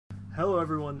Hello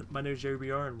everyone, my name is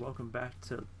Yeagerbr and welcome back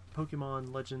to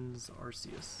Pokemon Legends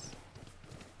Arceus.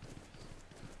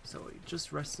 So we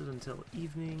just rested until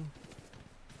evening,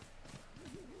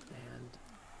 and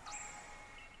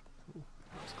ooh,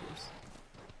 that was close.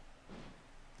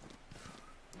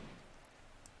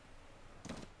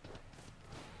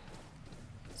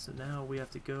 So now we have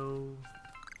to go.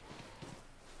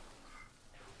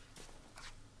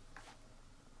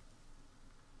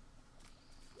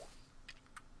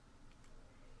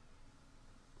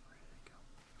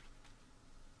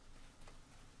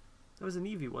 That was an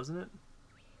Eevee, wasn't it?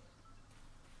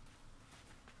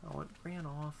 Oh, it ran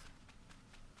off.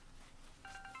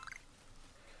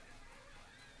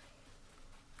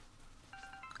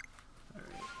 Alright.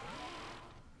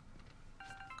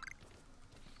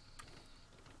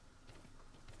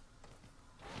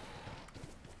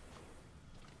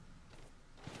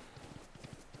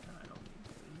 I don't need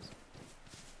these.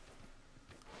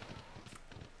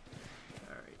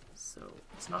 Alright, so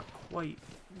it's not quite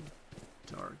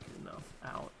dark enough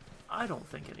out, I don't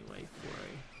think anyway, for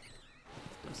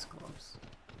a Dusclops.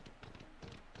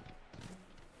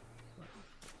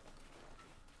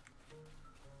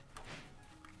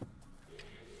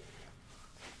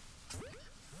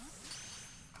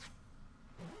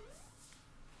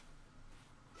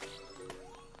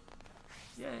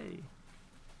 Yay!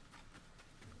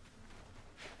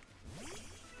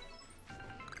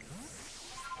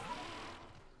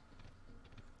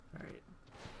 Alright.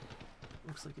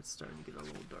 Looks like it's starting to get a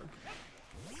little dark.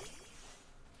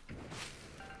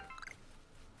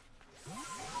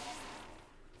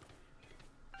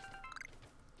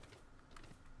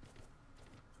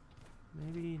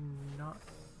 Maybe not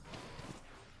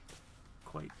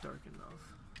quite dark enough.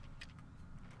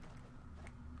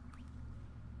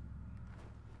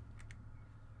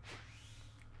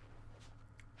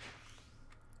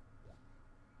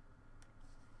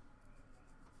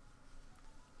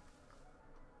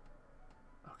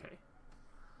 Okay.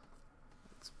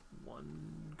 That's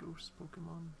one ghost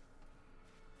Pokemon.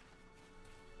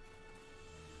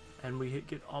 And we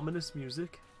get ominous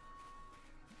music.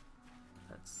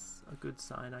 That's a good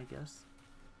sign, I guess.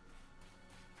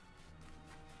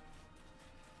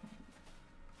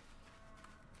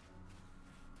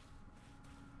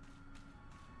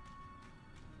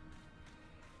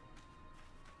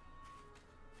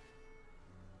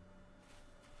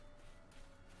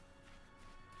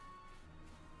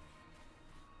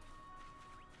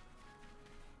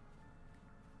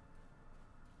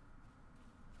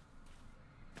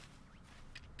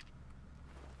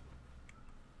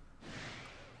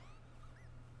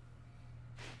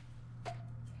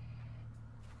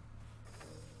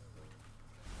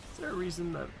 Is there a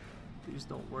reason that these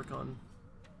don't work on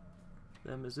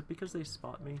them? Is it because they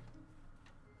spot me?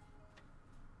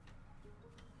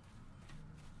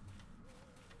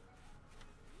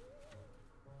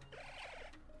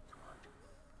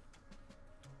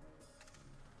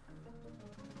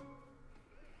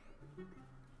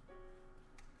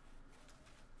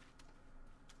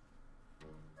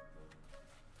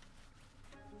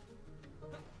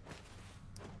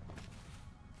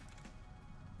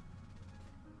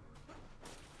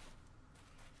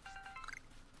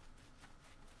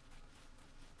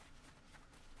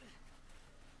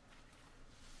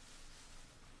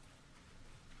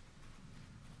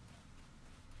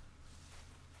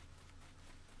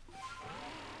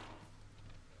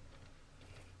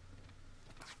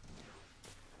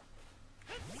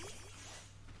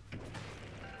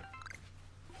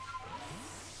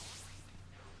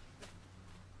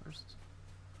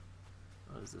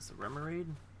 Oh, is this a Remoraid?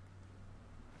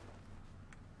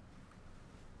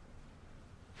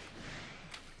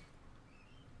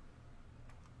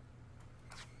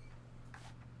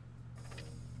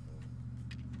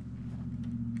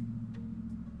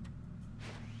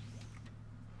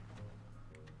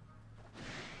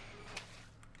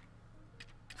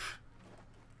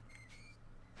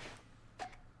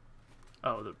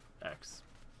 Oh, the X.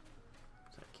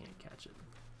 So I can't catch it.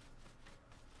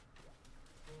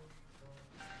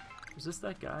 Was this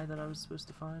that guy that I was supposed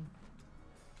to find?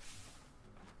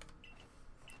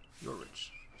 You're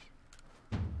rich.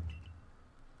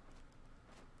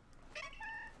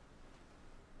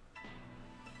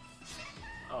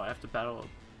 Oh, I have to battle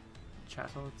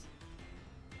Chatot?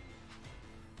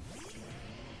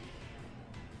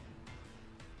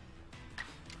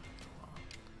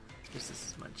 I guess this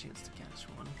is my chance to catch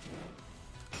one.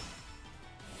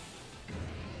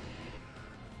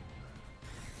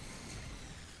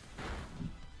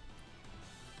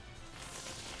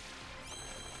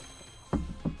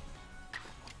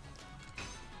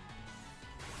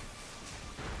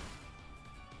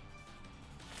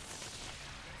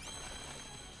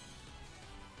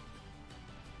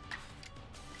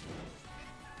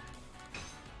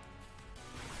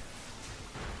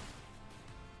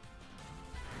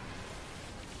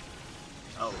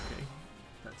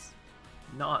 That's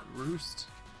not Roost.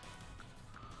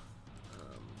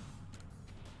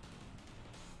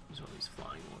 Use one of these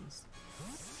flying ones.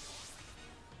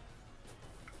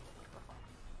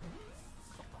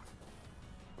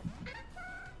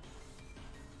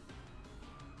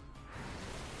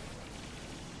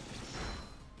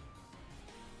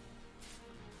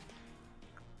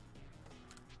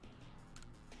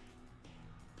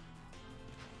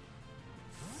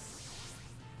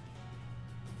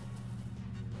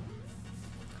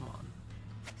 Come on.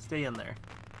 Stay in there.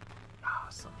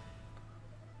 Awesome.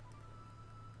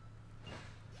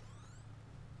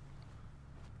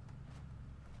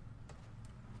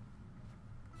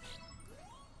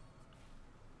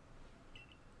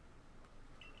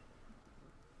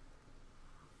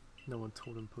 No one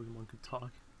told him Pokemon could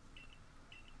talk.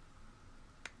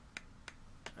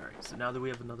 Alright, so now that we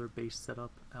have another base set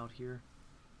up out here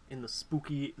in the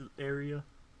spooky area.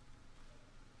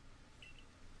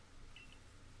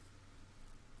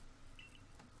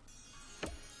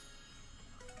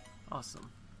 Awesome.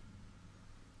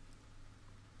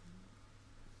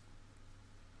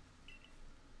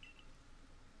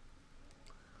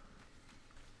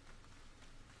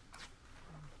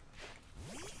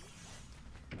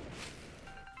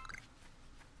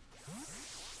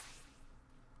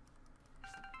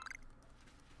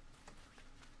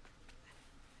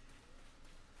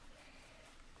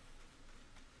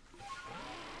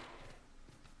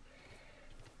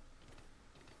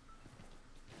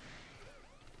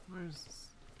 Where's this?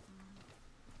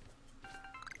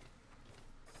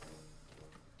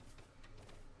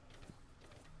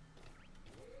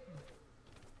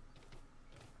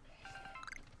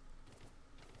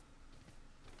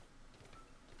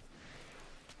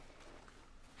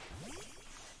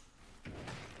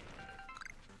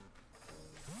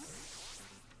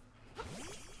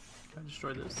 Can I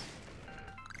destroy this?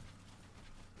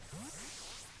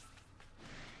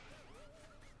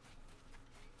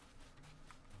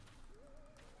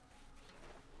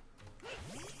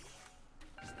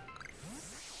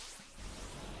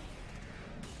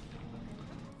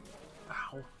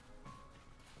 Ow.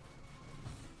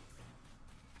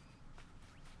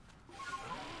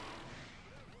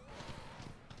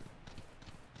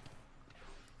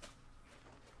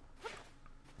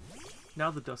 Now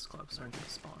the dust clubs aren't going to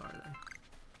spawn, are they?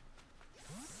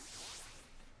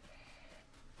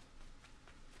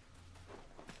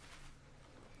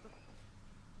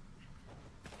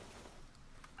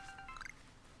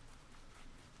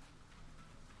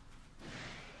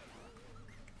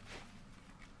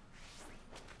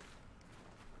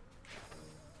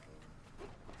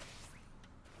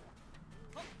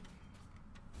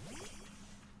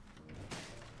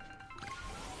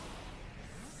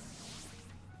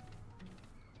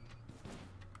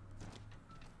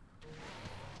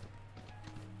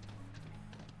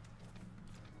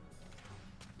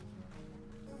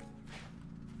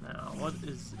 Now, what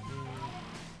is in...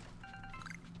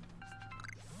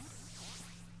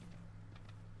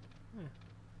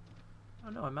 Oh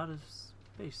no, I'm out of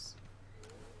space.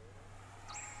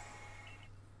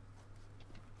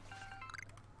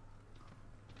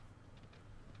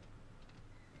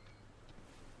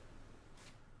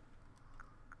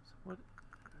 So what...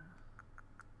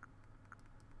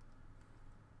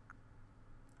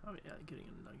 Oh yeah, getting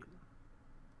a nugget.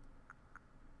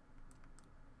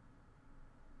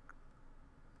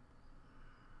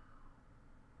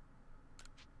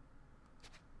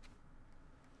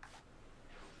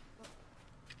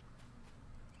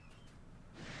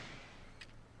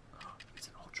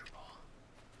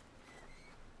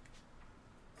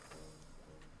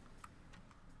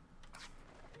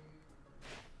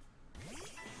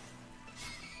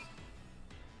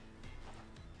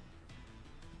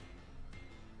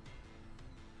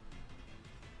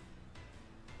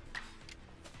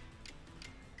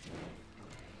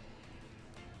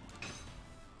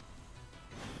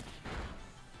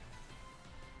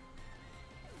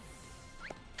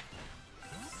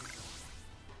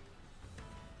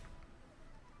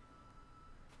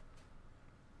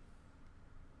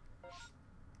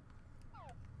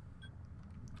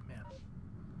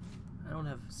 I don't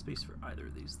have space for either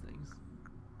of these things.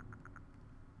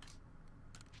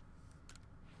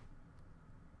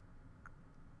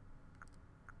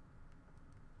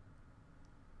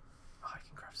 Oh, I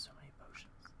can craft so many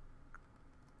potions.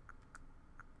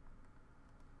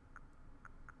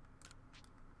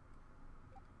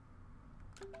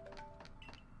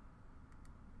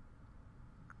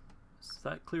 So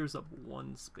that clears up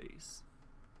one space.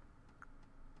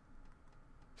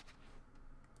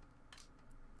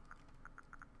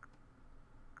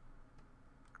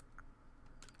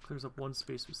 clears up one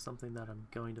space with something that I'm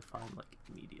going to find, like,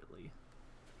 immediately.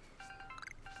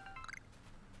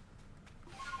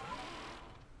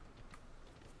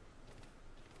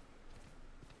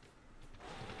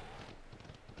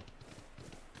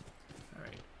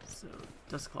 Alright, so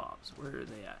Dusclops, where are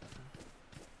they at?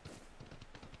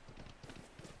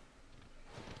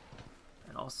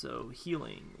 And also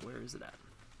healing, where is it at?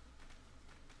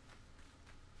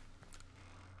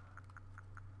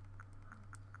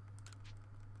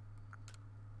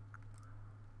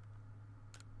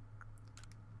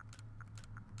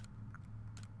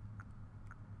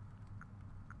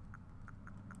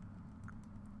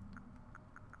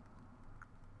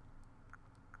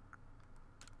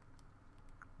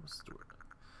 We'll store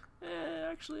it.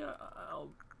 Actually, I'll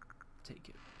take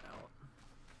it out.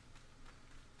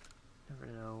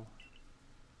 Never know.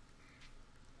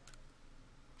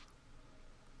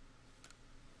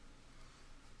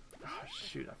 Oh,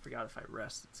 shoot, I forgot if I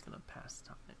rest, it's gonna pass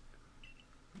time.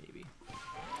 Maybe.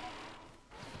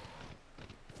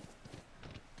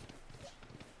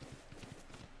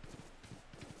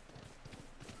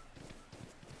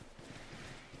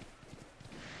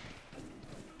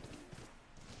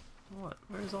 What?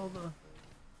 Where's all the...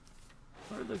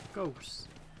 Where are the ghosts?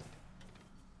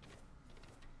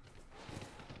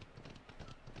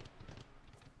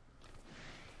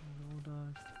 No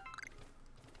dog.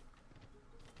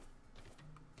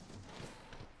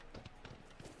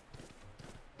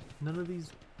 None of these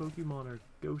Pokemon are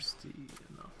ghosty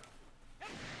enough.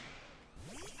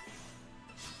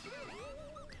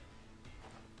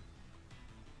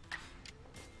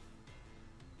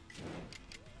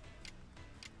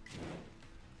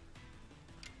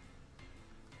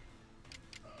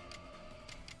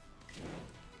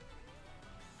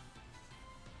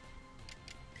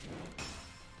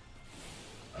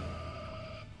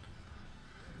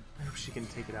 I hope she can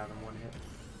take it out in one hit.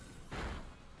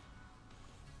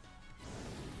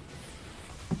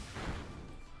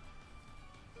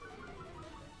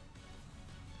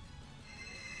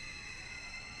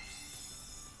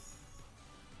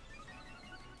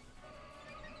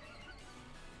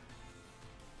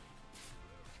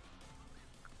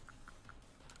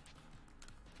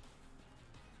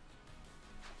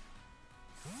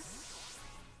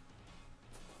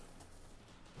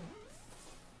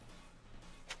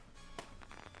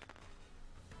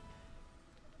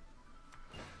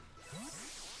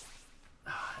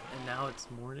 Now it's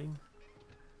morning.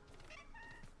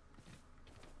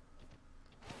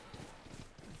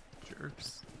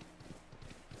 Jerks.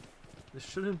 This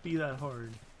shouldn't be that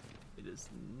hard. It is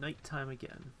nighttime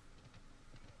again.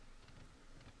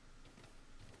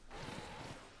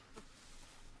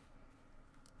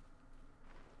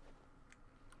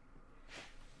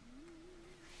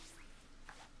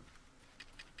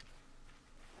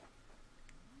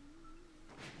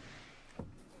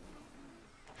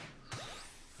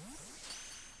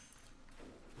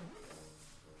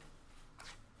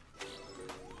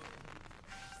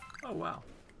 Oh, wow.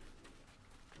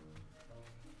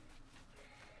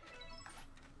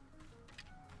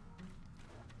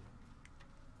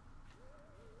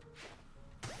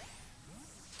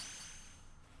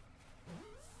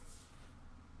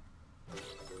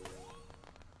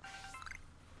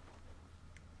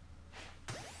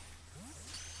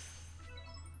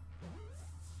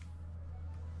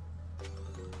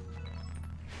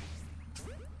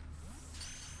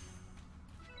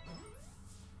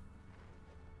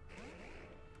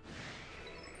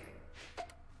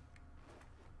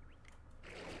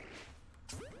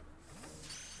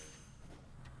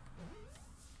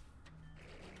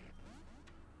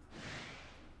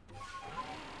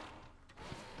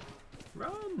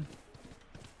 Run!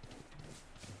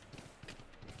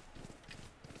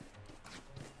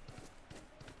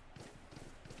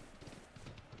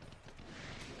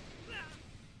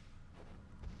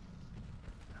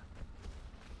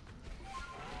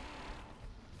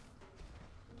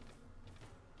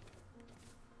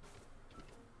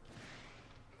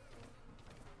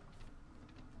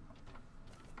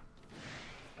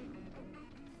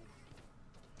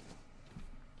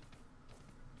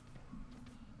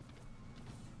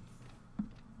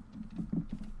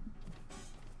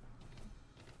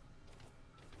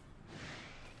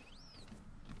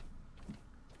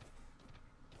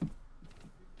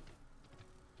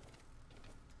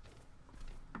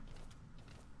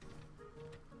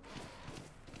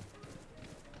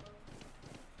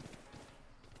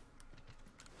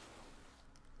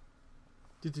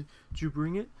 Did you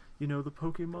bring it? You know, the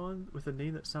Pokemon with a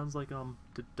name that sounds like,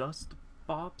 the Dust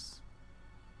Bops?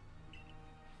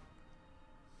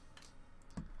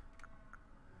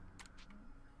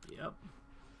 Yep.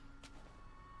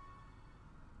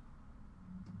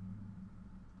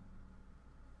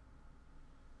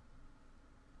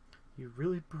 You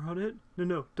really brought it? No,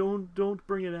 no, don't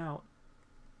bring it out.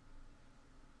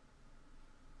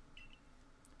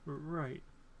 Right.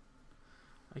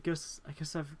 I guess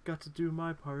I've got to do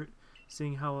my part,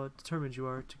 seeing how determined you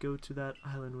are to go to that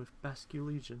island with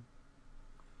Basculegion.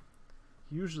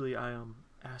 Usually I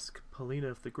ask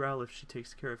Paulina if the Growlithe she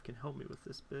takes care of can help me with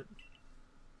this bit.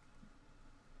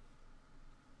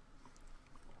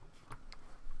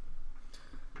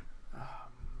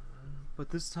 But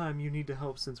this time you need to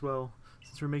help since we're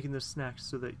making this snack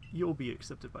so that you'll be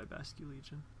accepted by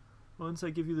Basculegion. Once I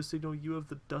give you the signal, you have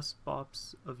the dust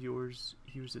bops of yours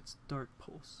use its dark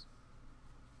pulse.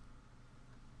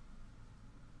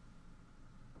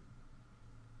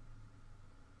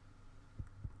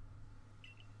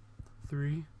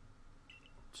 Three,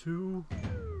 two.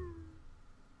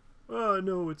 Oh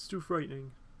no, it's too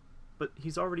frightening. But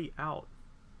he's already out.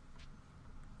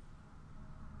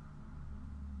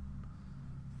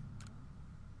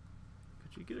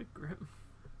 Could you get a grip?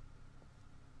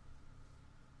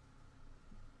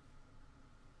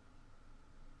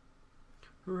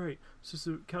 Right,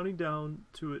 so counting down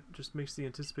to it just makes the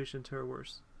anticipation terror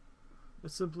worse.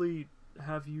 Let's simply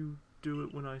have you do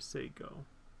it when I say go.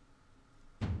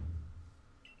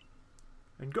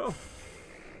 And go!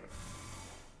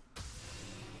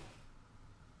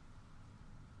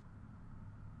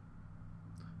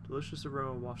 Delicious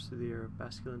aroma wafts through the air.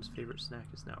 Basculin's favorite snack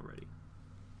is now ready.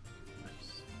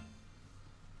 Nice.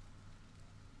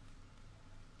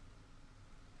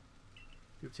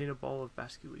 You obtain a ball of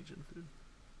Basculegion food.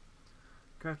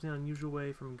 Crafted in an unusual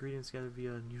way from ingredients gathered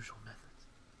via unusual methods.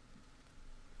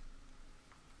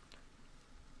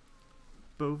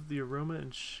 Both the aroma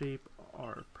and shape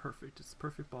are perfect. It's the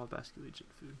perfect ball of Basculegion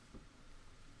food.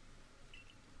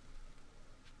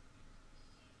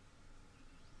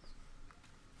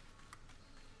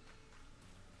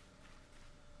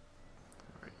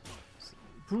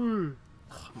 Alright.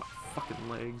 Oh, my fucking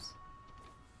legs.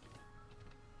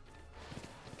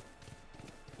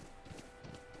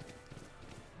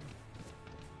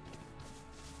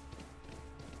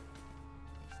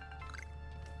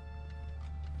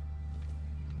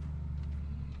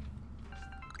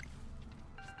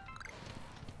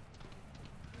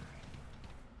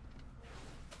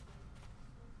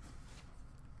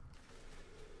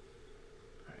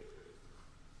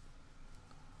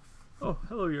 Oh,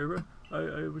 hello, Yeagerbr.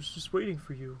 I was just waiting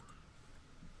for you.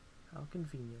 How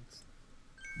convenient.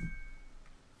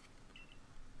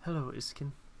 Hello,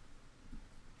 Iskin.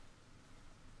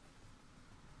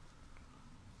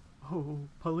 Oh,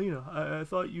 Paulina, I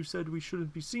thought you said we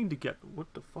shouldn't be seen together.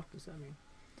 What the fuck does that mean?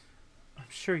 I'm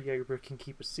sure Yeagerbr can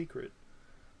keep a secret.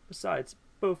 Besides,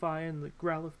 both I and the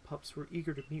Growlithe pups were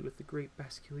eager to meet with the great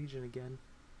Basculegion again.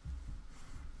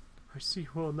 I see.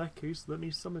 Well, in that case, let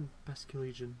me summon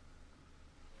Basculegion.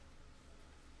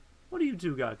 What do you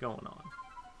two got going on?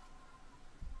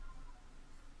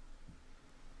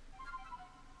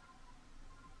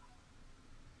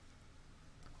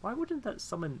 Why wouldn't that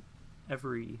summon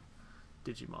every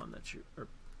Digimon that you or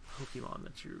Pokemon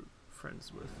that you're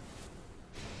friends with?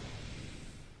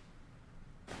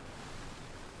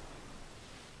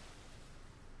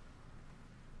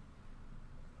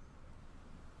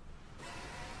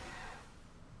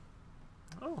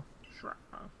 Oh, sure.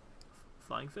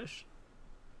 Flying fish.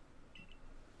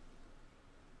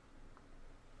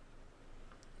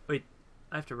 Wait,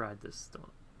 I have to ride this.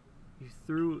 Don't. You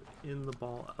threw in the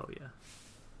ball. Oh yeah.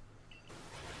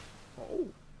 Oh.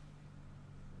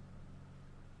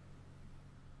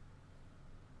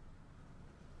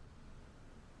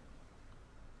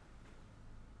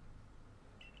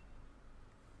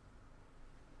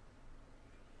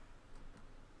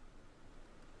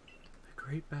 The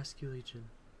great Basculegion.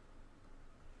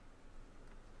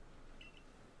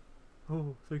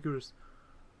 Oh, thank goodness.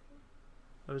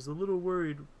 I was a little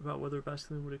worried about whether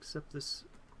Basculegion would accept this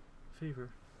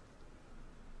favor.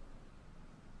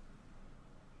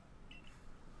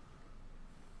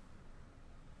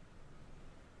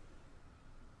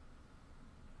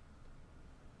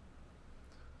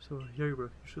 So, Yeagerbr, you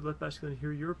should let Basculegion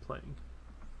hear you're playing.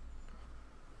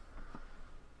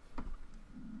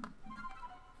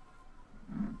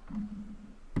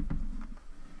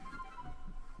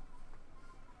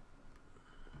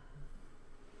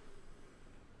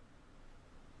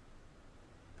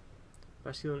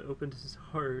 Basculegion opened his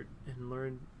heart and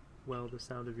learned well the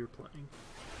sound of your playing.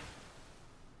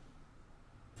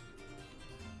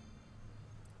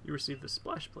 You received the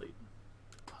splash plate.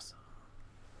 Awesome.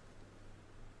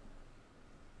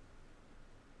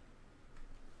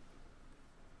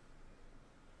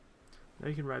 Now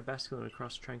you can ride Basculegion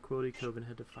across Tranquility Cove and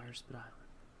head to Firespit Island.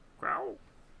 Growl!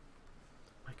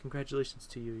 My congratulations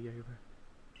to you, Yeagerbr.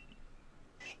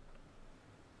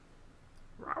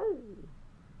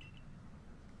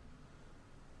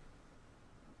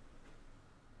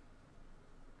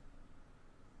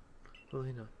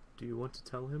 Polina, do you want to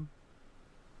tell him?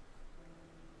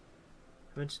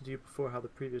 I mentioned to you before how the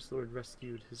previous lord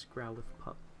rescued his Growlithe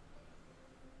pup.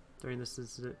 During this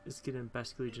incident, Iskin and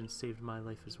Basculegion saved my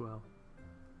life as well.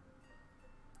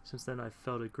 Since then, I've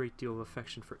felt a great deal of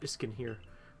affection for Iskin here.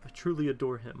 I truly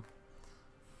adore him.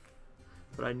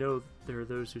 But I know there are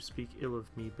those who speak ill of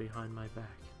me behind my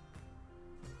back.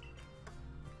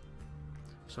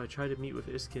 So I try to meet with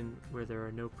Iskin where there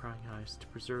are no prying eyes to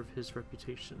preserve his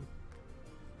reputation.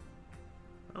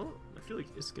 I feel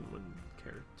like Iskin wouldn't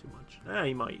care too much.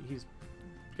 He might. He's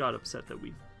got upset that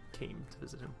we came to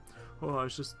visit him. Oh, I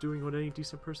was just doing what any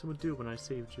decent person would do when I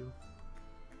saved you.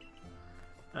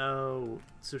 Oh,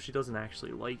 so she doesn't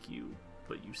actually like you,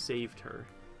 but you saved her.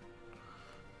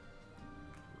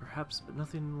 Perhaps, but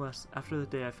nothing less. After the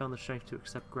day I found the strength to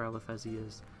accept Growlithe as he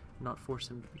is, and not force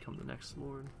him to become the next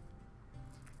lord.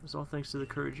 It was all thanks to the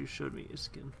courage you showed me,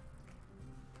 Iskin.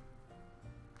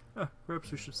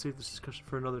 Perhaps we should save this discussion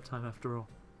for another time after all.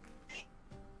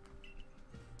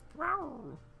 I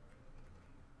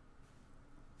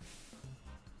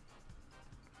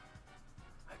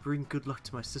bring good luck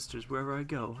to my sisters wherever I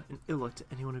go, and ill luck to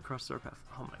anyone who crosses our path.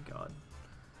 Oh my god.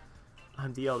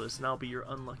 I'm the eldest, and I'll be your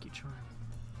unlucky charm.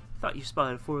 Thought you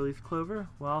spotted a four-leaf clover?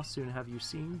 Well, I'll soon have you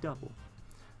seeing double.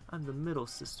 I'm the middle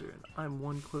sister, and I'm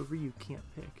one clover you can't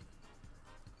pick.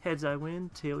 Heads I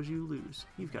win, tails you lose.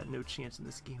 You've got no chance in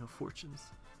this game of fortunes.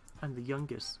 I'm the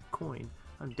youngest, coin.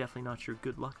 I'm definitely not your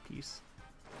good luck piece.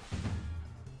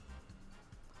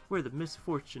 We're the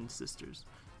Misfortune Sisters,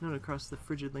 known across the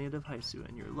frigid land of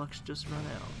HISUIAN. Your luck's just run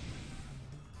out.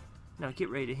 Now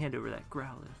get ready to hand over that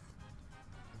Growlithe.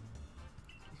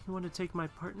 You want to take my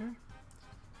partner?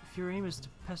 If your aim is to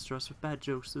pester us with bad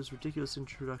jokes, those ridiculous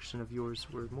introduction of yours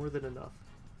were more than enough.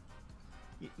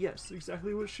 Yes,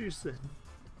 exactly what she said.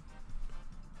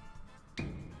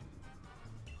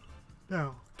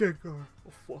 Now, Gengar.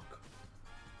 Oh, fuck.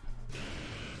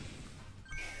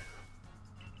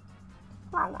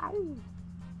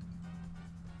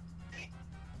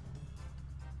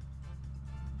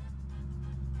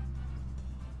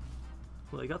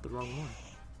 Well, I got the wrong one.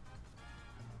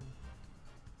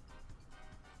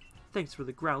 Thanks for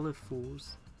the Growlithe,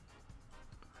 fools.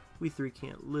 We three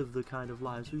can't live the kind of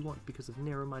lives we want because of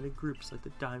narrow-minded groups like the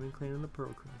Diamond Clan and the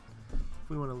Pearl Clan. If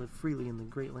we want to live freely in the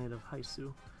great land of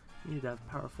Hisui, we need to have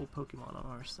powerful Pokemon on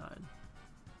our side.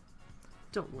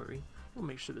 Don't worry, we'll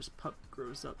make sure this pup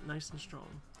grows up nice and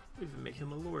strong. We'll even make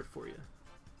him a lord for you.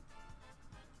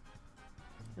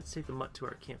 Let's take the mutt to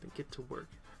our camp and get to work.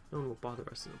 No one will bother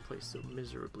us in a place so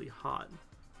miserably hot.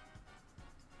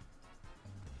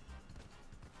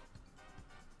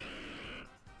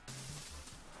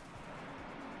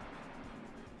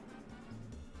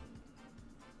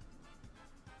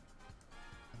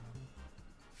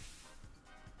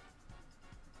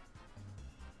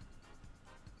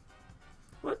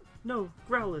 What? No,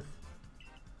 Growlithe.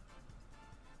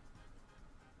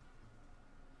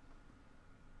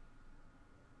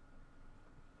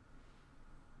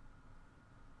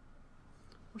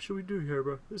 What should we do here,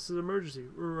 bro? This is an emergency,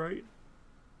 right?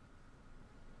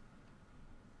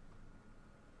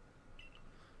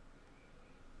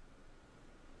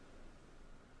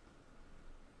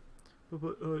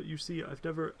 But you see, I've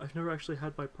never actually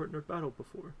had my partner battle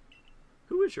before.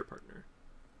 Who is your partner?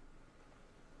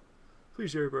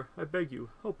 Please, Yeagerbr, I beg you,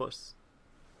 help us.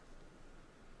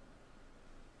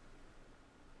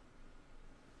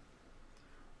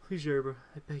 Please, Yeagerbr,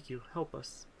 I beg you, help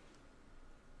us.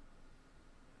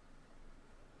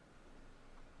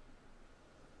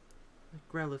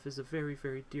 Growlithe is a very,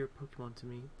 very dear Pokemon to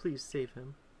me. Please save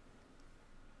him.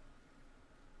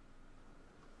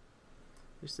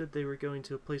 They said they were going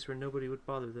to a place where nobody would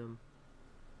bother them.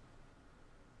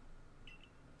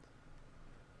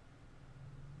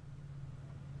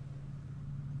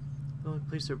 The only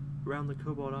place around the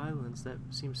Cobalt Islands that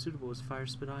seems suitable is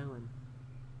Firespit Island.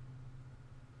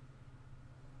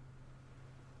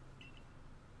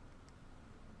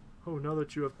 Oh, now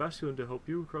that you have Basculin to help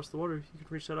you across the water, you can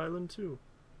reach that island too.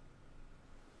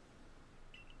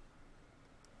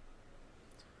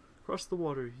 Across the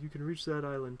water, you can reach that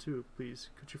island too, please.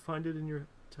 Could you find it in your...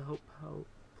 to help out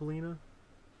Polina?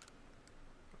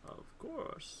 Of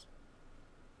course.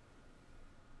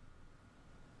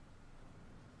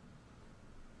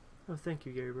 Oh, thank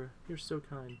you, Yeagerbr. You're so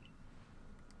kind.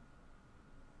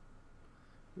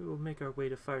 We will make our way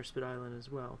to Firespit Island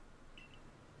as well.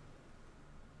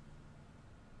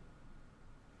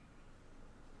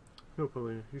 No,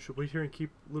 Paulina, you should wait here and keep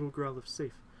little Growlithe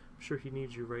safe. I'm sure he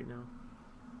needs you right now.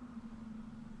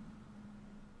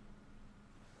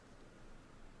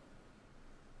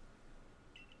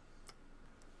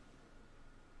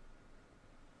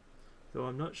 Though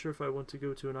I'm not sure if I want to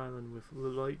go to an island with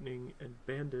lightning and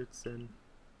bandits and...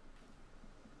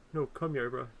 No, come,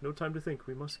 Yeagerbr. No time to think.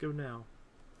 We must go now.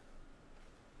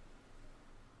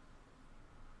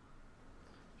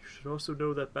 You should also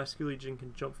know that Basculegion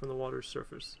can jump from the water's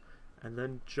surface, and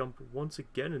then jump once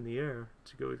again in the air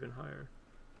to go even higher.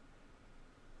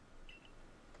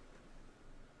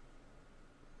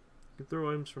 You can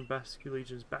throw items from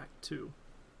Basculegion's back, too.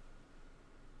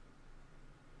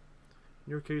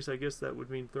 In your case, I guess that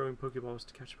would mean throwing Pokeballs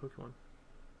to catch Pokemon.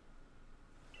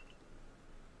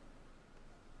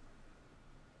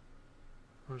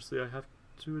 Honestly, I have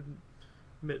to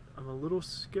admit, I'm a little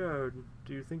scared.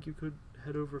 Do you think you could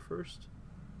head over first?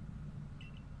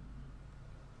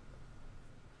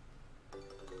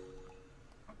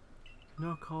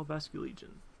 Now call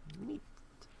Basculegion. Neat.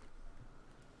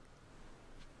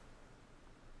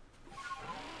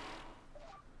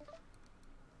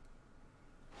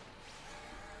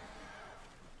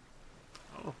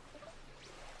 Oh.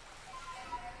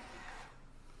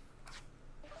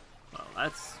 Well,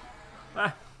 that's...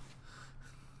 Ah.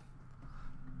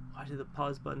 Why did the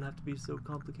pause button have to be so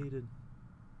complicated?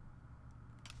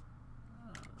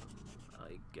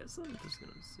 I guess I'm just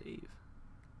gonna save.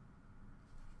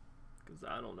 Because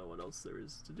I don't know what else there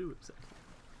is to do exactly.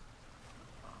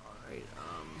 Alright,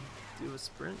 do a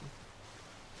sprint.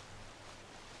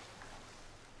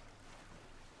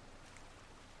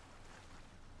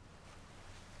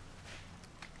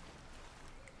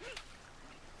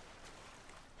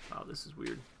 Wow, this is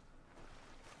weird.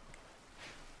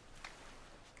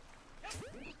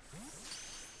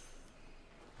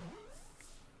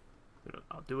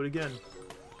 I'll do it again.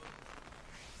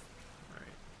 Alright.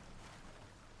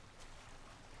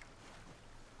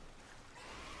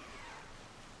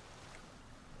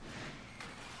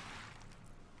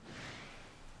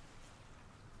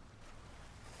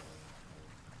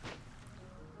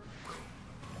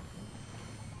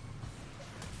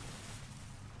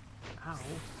 Ow.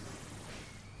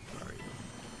 Sorry.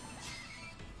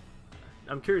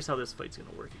 I'm curious how this fight's gonna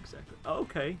work exactly. Oh,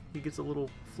 okay, he gets a little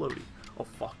floaty. Oh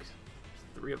fuck.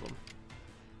 There's 3 of them.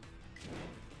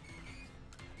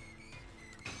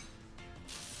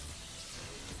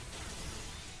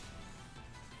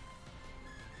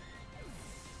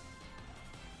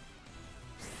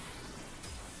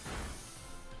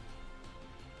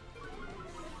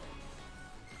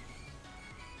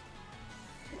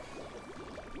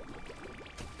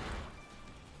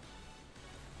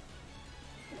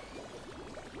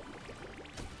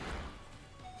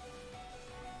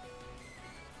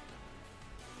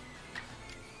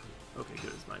 Okay,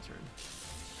 good, it's my turn.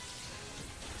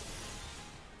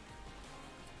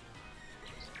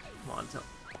 Come on, tell.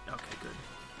 Okay, good.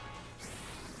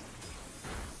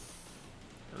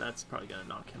 And that's probably gonna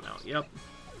knock him out. Yep.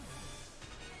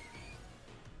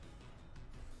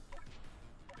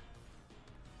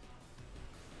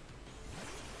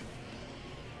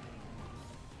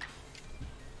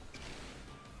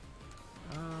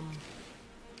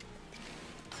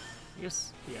 I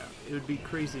guess, yeah, it would be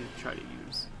crazy to try to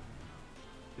use.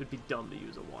 It would be dumb to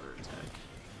use a water attack.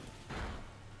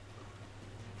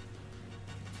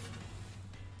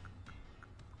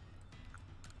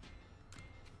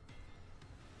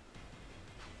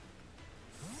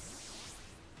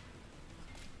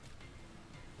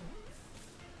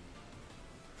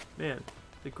 Man,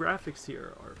 the graphics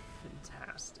here are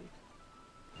fantastic.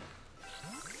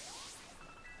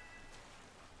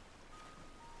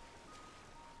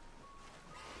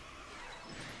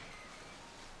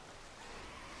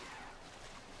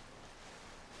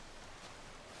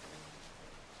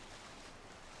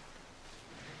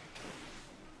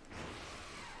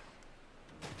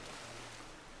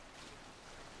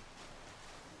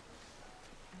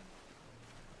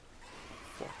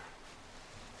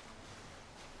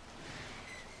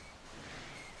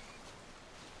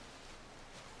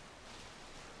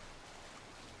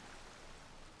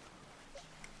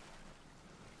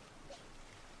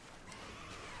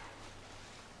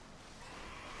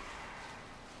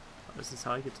 This is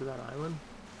how I get to that island?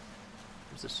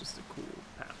 Or is this just a cool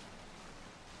path?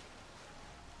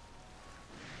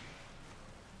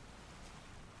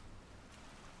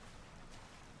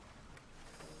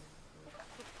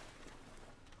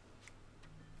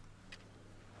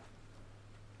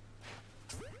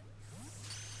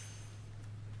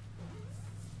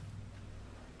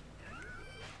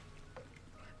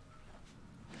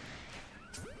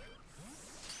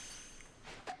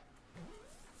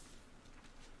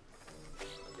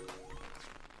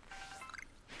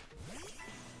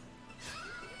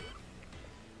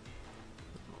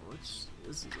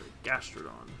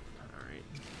 Gastrodon. Alright.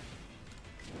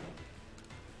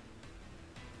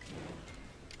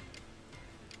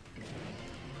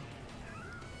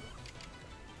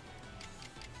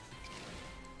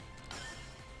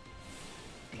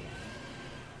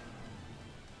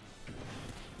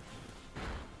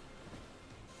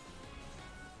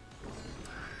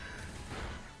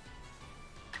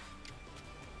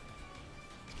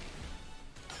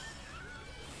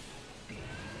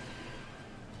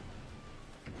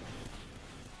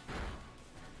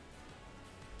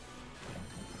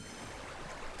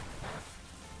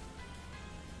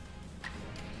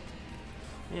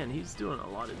 Man, he's doing a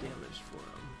lot of damage for him.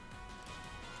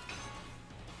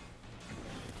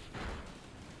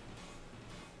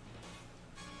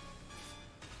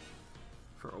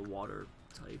 For a water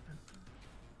type.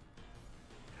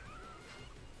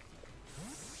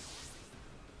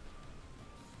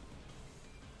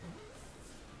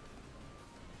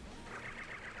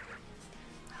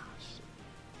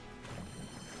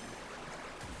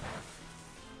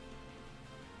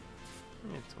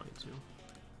 Yeah, 22.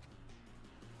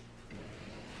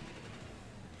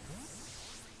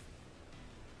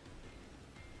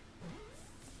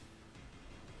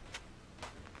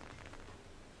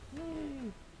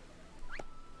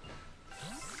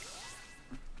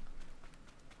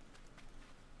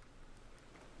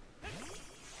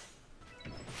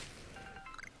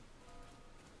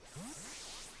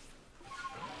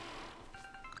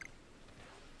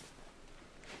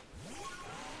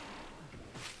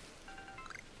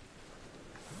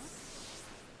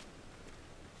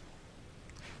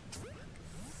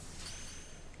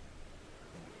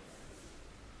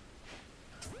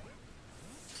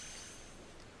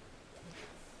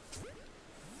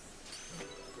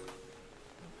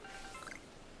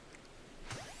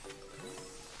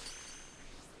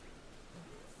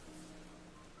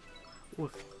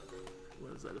 What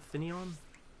is that, a Finneon?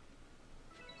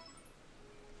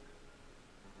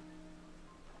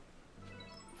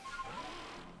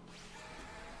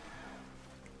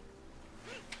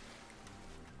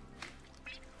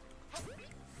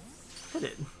 Hit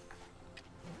it.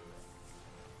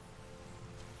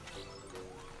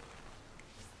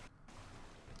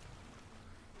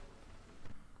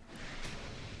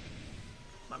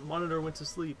 My monitor went to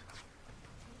sleep.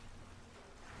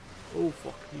 Oh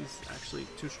fuck, he's actually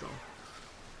too strong.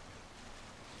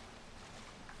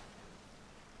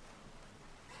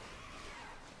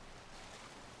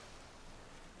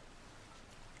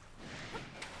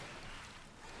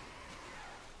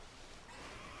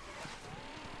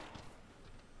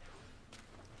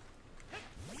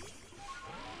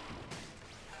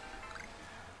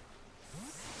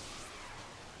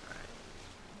 Alright,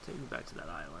 take me back to that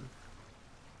island.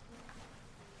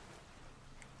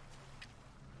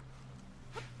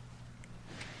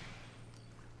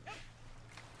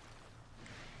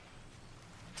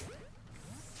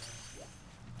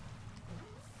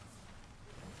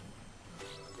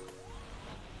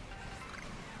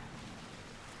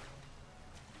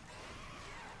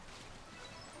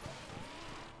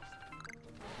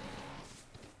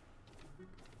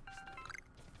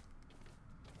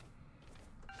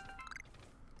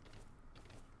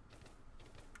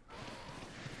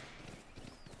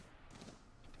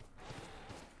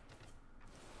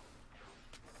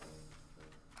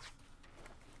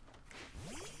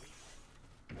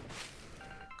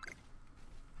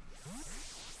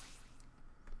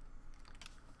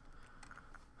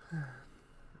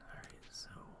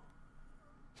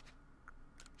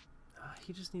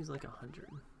 He just needs like 100.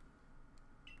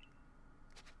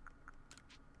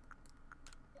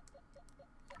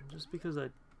 Just because I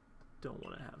don't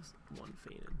want to have one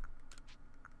fainted.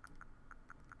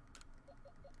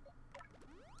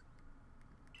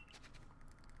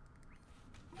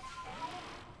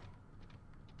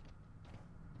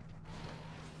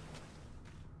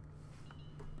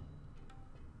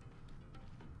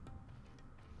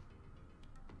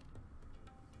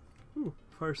 Ooh,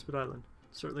 Fire Spit Island.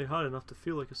 Certainly hot enough to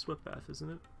feel like a sweat bath,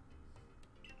 isn't it?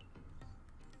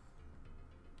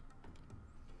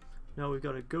 Now we've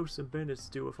got a ghost and bandits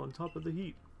to deal with on top of the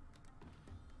heat.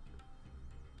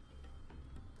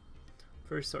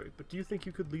 Very sorry, but do you think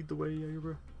you could lead the way,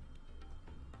 Yeagerbr?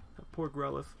 That poor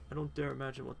Growlithe. I don't dare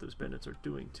imagine what those bandits are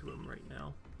doing to him right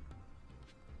now.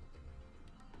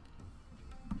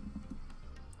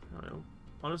 I don't know.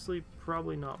 Honestly,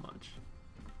 probably not much.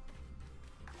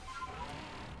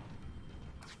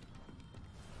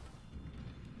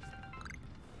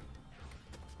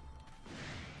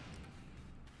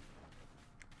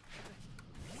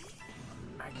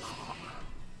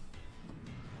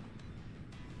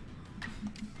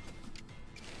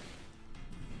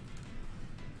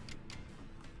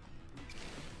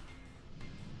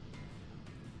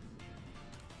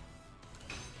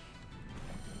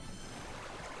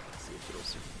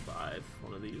 survive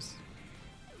one of these.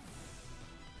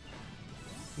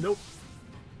 Nope.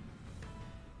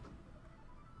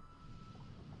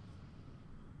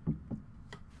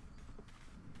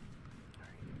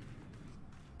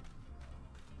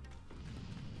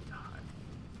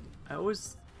 I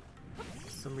always, for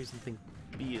some reason, think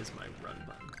B is my run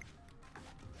button.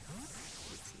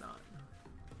 It's not.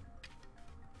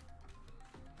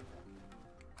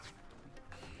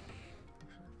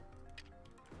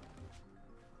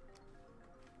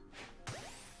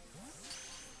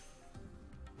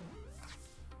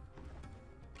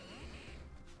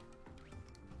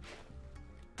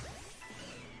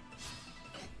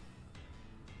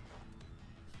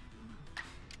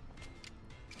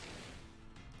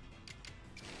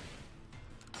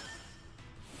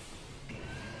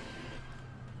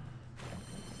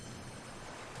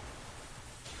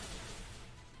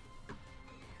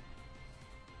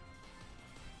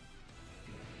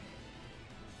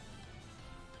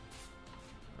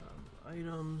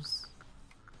 Items.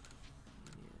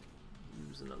 Yeah,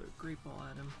 use another Great Ball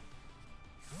at him.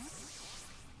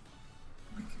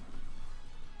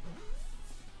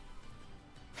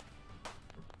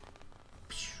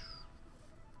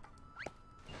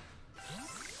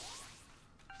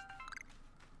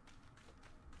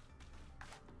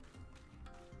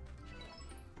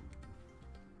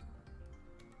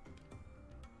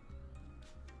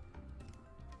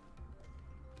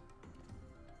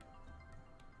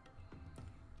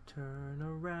 Turn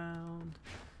around.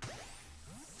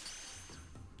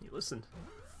 You listened.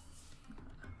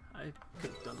 I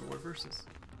could have done more verses.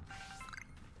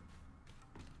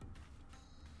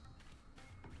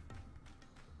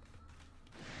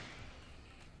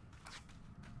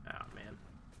 Ah, man.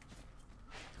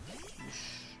 You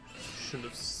shouldn't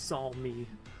have saw me.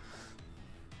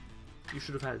 You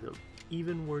should have had an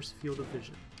even worse field of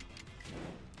vision.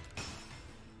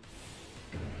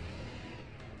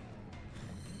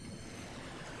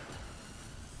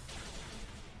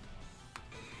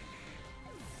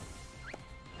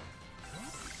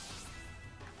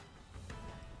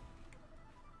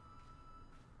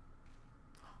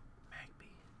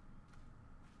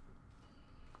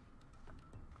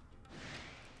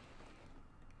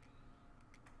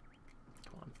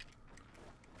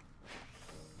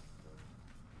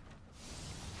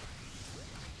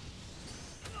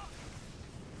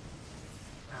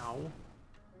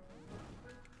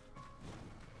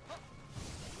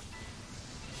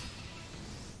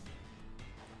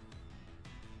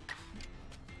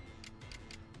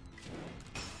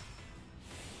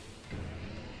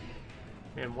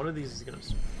 Man, one of these is gonna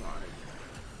survive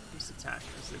this attack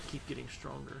as they keep getting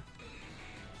stronger.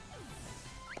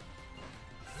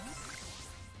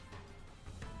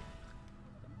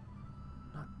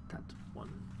 Not that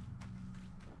one.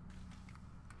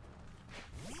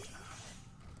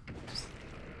 Just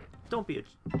don't be a...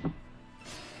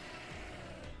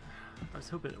 I was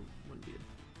hoping it wouldn't be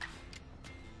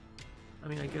a... I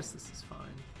mean, I guess this is fine.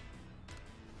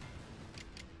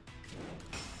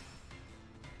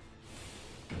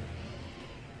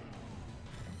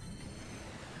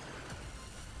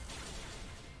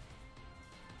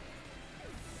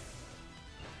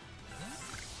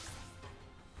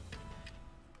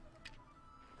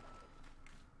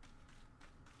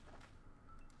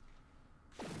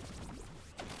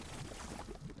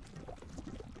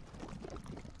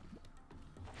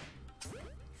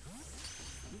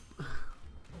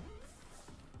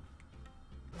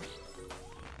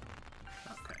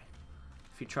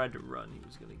 If he tried to run, he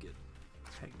was gonna get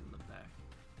pegged in the back.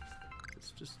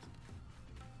 It's just...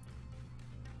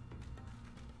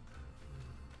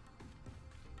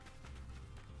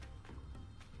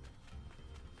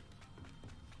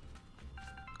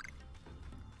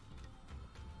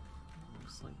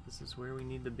 Looks like this is where we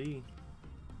need to be.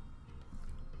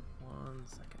 1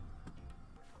 second.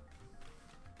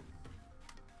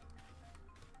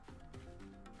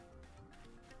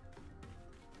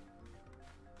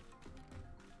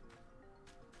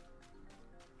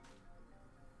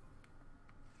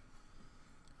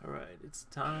 Alright, it's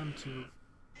time to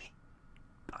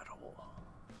battle.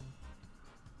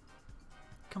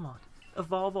 Come on,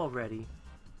 evolve already.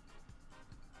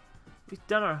 We've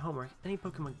done our homework. Any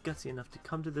Pokemon gutsy enough to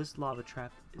come to this lava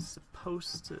trap is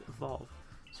supposed to evolve,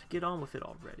 so get on with it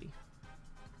already.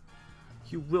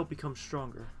 You will become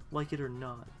stronger, like it or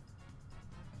not.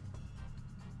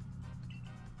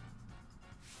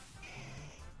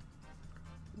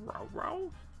 Row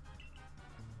row.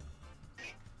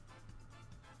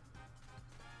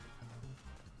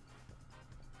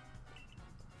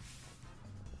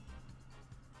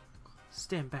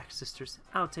 Stand back, sisters.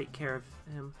 I'll take care of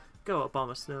him. Go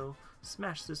up, Snow.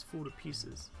 Smash this fool to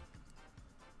pieces.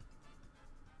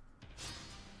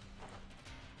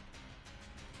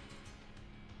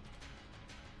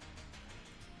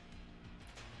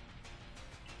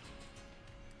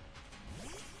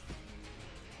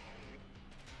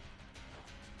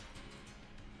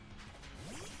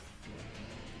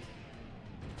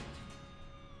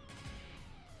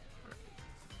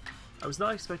 I was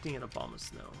not expecting an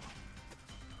Abomasnow.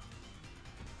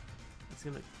 It's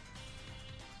gonna...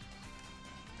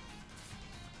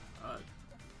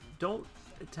 don't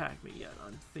attack me yet,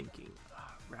 I'm thinking.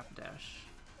 Rapidash.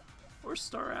 Or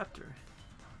Staraptor.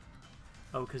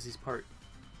 Oh, because he's part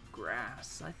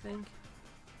grass, I think.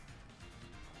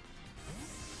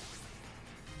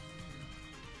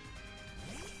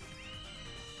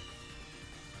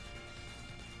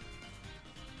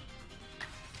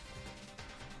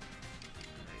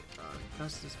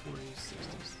 Gustus 40s,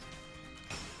 60s.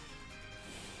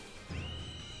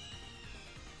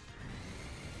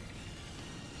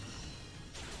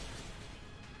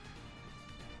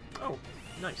 Oh,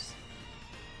 nice.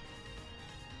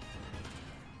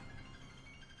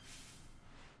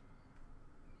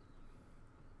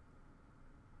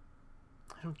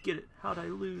 I don't get it. How'd I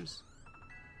lose?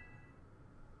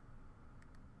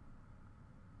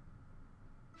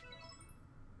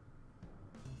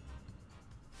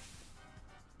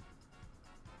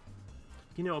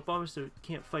 You know, Abomasnow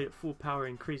can't fight at full power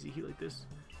in crazy heat like this.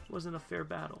 It wasn't a fair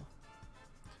battle.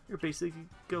 You're basically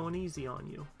going easy on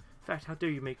you. In fact, how dare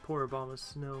you make poor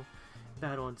Abomasnow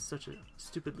battle in such a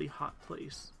stupidly hot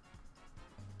place.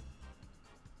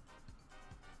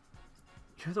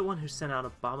 You're the one who sent out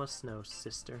Abomasnow,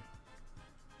 sister.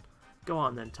 Go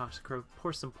on then, Toxicroak.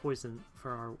 Pour some poison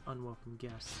for our unwelcome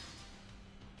guest.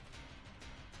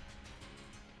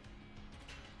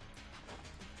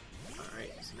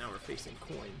 Alright, so now we're facing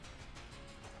Coin.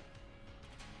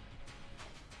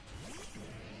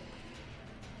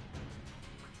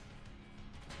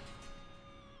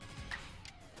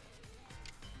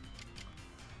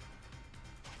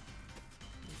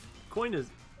 Coin is,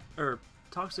 or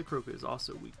Toxicroak is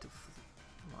also weak to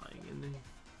flying, and then,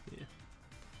 yeah.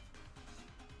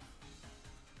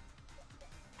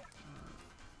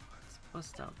 Let's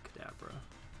bust out Kadabra.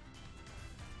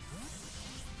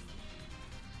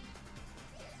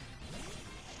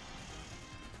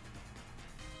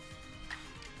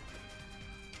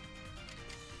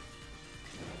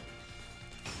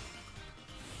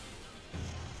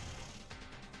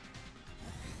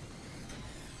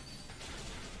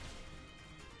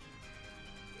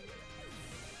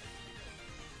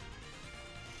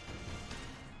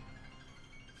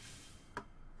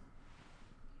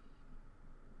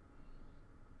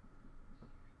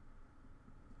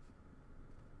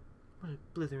 What a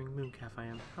blithering mooncalf I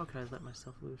am. How could I let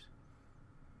myself lose?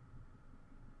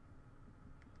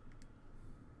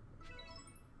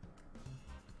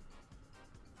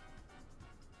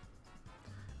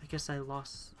 I guess I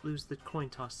lose the coin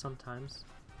toss sometimes.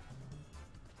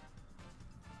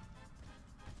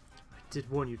 I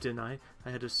did warn you, didn't I? I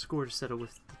had a score to settle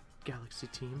with the Galaxy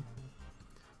team.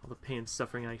 All the pain and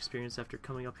suffering I experienced after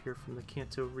coming up here from the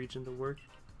Kanto region to work.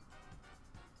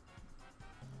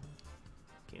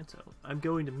 Kanto, I'm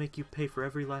going to make you pay for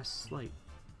every last slight.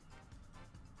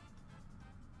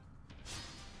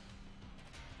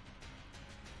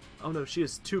 Oh no, she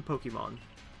has 2 Pokemon.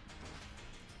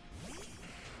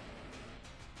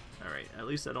 Alright, at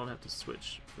least I don't have to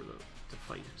switch for to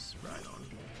fight Rhydon.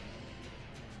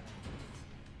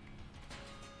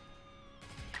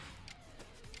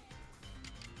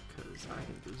 Because I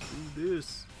can just do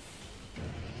this.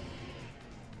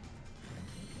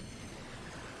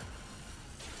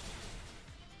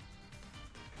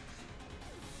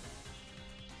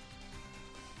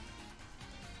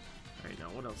 Alright, now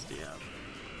what else do you have?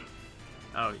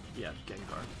 Oh, yeah,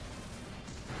 Gengar.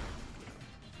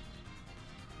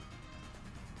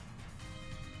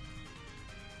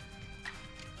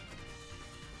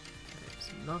 Okay,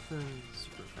 so nothing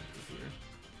super effective here.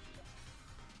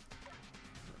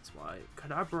 That's why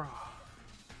Kadabra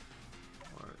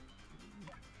or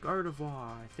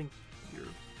Gardevoir, I think you're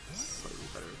slightly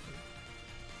better than.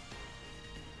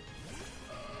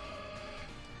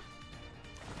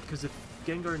 Because if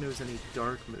Gengar knows any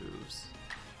dark moves.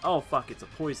 Oh fuck, it's a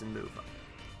poison move.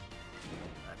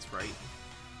 That's right.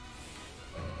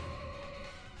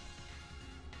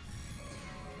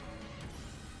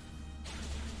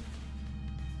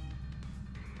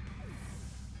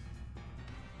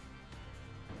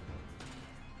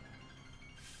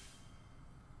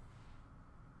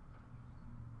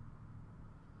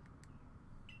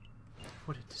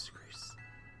 What a disgrace.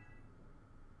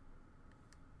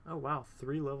 Oh wow,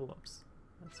 3 level ups.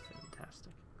 That's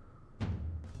fantastic.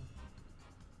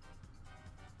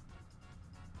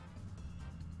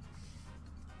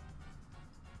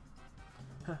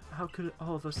 How could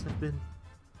all of us have been...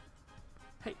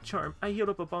 Hey, Charm, I healed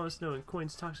up a bomb of snow and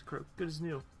coins Toxicroak, good as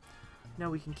new. Now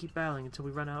we can keep battling until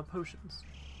we run out of potions.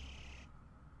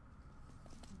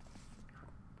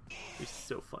 It'd be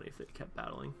so funny if they kept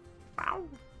battling. Ow!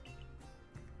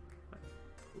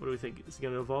 What do we think? Is it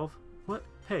gonna evolve? What?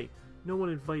 Hey, no one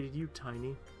invited you,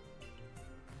 Tiny.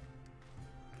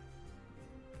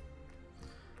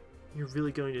 You're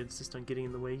really going to insist on getting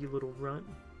in the way, you little runt?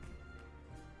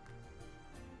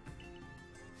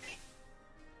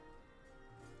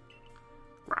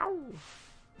 Growl!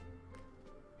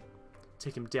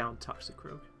 Take him down,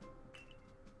 Toxicroak.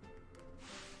 I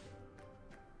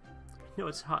know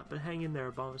it's hot, but hang in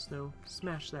there, Bomb of Snow.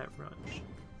 Smash that runge.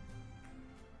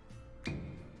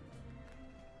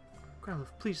 Growlithe,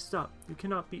 please stop. You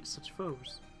cannot beat such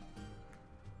foes.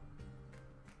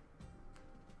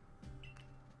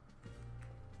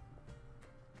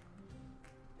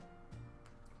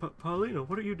 But Paulina,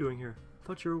 what are you doing here? I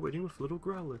thought you were waiting with little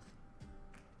Growlithe.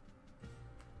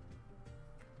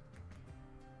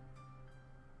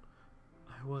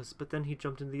 I was, but then he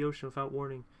jumped into the ocean without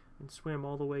warning and swam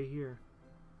all the way here.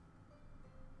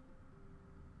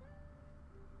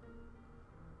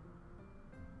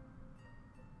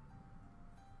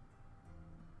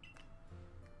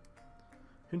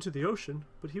 Into the ocean?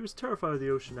 But he was terrified of the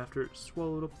ocean after it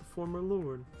swallowed up the former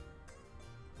lord.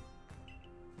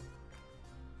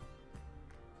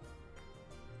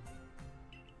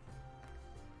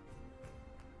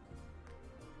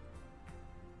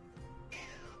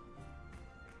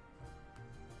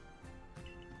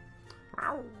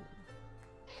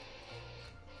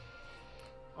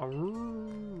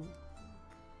 Arroo.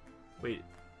 Wait,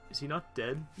 is he not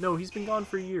dead? No, he's been gone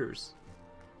for years.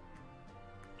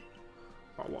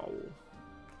 Oh, wow.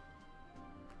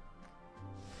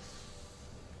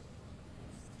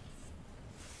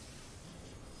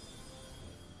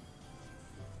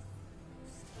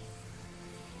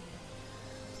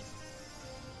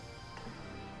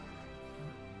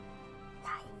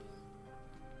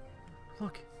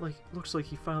 Wow. Looks like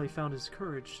he finally found his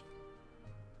courage.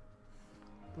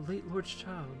 The late Lord's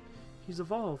child. He's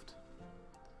evolved.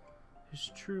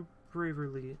 His true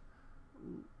bravery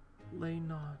lay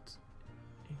not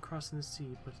in crossing the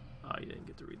sea, but I didn't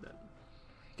get to read that.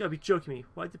 You gotta be joking me.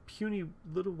 Why'd the puny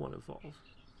little one evolve?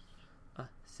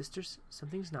 Sisters,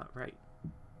 something's not right.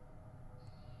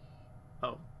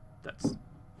 Oh, that's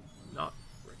not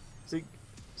right.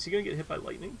 Is he gonna get hit by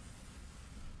lightning?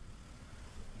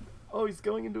 Oh, he's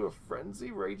going into a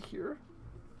frenzy right here?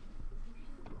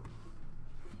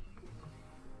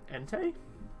 Entei?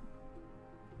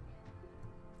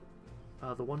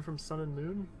 The one from Sun and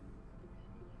Moon?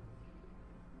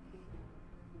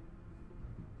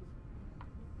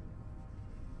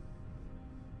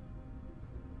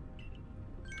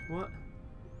 What?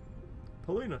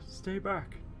 Paulina, stay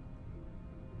back.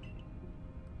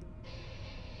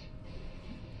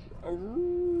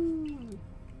 Arroo.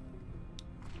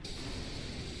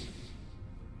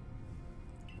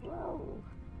 Wow.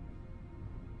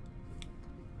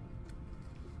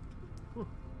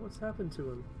 What's happened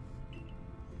to him?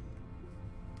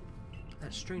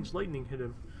 That strange lightning hit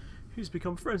him. He's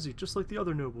become frenzied, just like the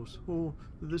other nobles. Oh,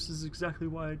 this is exactly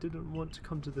why I didn't want to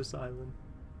come to this island.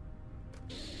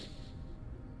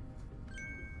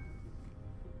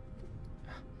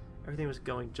 Everything was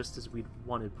going just as we'd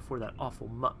wanted before that awful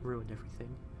mutt ruined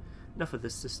everything. Enough of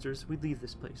this, sisters. We leave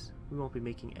this place. We won't be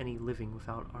making any living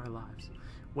without our lives.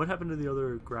 What happened to the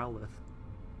other Growlithe?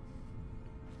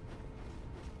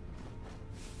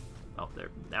 Oh, there.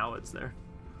 Now it's there.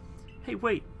 Hey,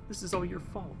 wait! This is all your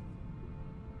fault.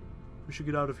 We should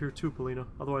get out of here too, Paulina.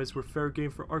 Otherwise, we're fair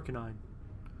game for ARCANINE.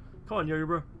 Come on,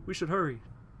 Yeagerbr. We should hurry.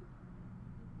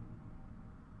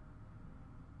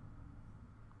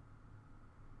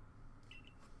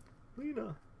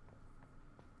 Paulina.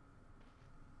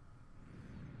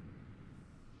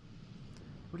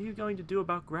 What are you going to do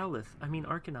about Growlithe? I mean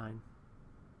ARCANINE.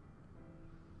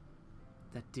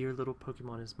 That dear little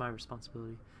Pokemon is my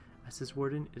responsibility. As his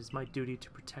warden, it is my duty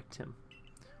to protect him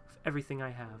with everything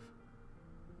I have.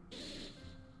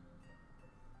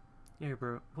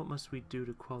 Yeagerbr, what must we do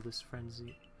to quell this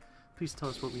frenzy? Please tell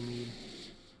us what we need.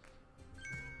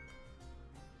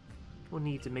 We'll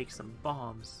need to make some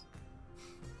bombs.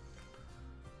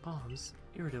 Bombs?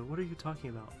 Irido, what are you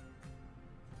talking about?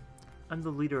 I'm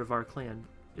the leader of our clan.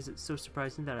 Is it so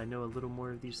surprising that I know a little more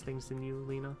of these things than you,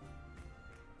 Lena?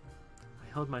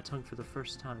 I held my tongue for the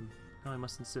first time. Now I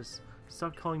must insist.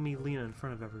 Stop calling me Lena in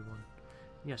front of everyone.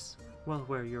 Yes, well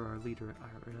aware you're our leader,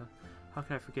 Ira. How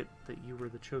could I forget that you were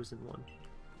the chosen one?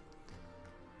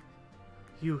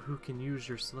 You who can use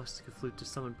your Celestica flute to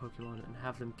summon Pokémon and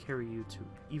have them carry you to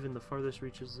even the farthest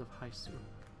reaches of HISUIan.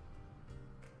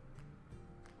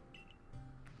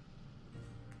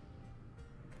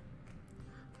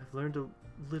 I've learned a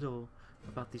little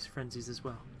about these frenzies as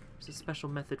well. There's a special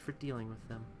method for dealing with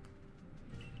them.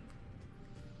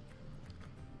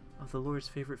 Of the Lord's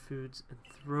favorite foods and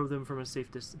throw them from a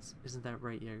safe distance. Isn't that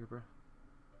right, Yeagerbr?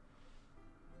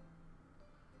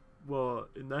 Well,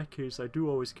 in that case, I do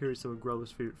always carry some of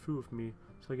Growlithe's favorite food with me,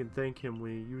 so I can thank him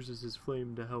when he uses his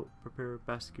flame to help prepare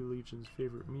Basculegion's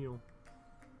favorite meal.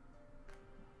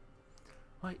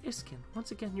 Why, Iskin, once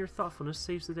again your thoughtfulness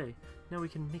saves the day. Now we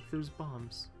can make those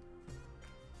bombs.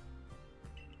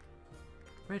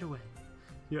 Right away.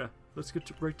 Yeah, let's get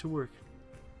right to work.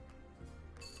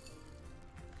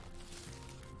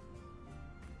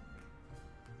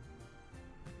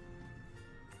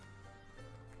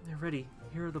 They're ready.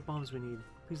 Here are the bombs we need.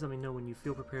 Please let me know when you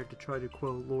feel prepared to try to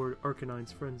quell Lord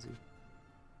Arcanine's frenzy.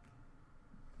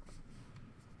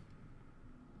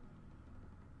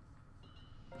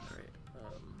 Alright,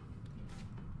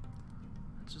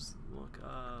 let's just look,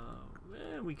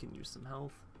 we can use some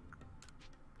health.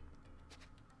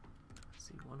 Let's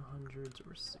see, 100s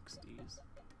or 60s.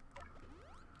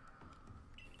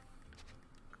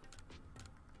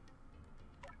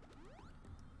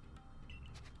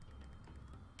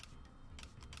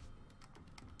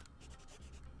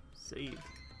 Save.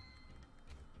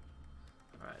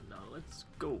 Alright, now let's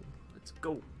go. Let's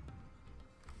go. Are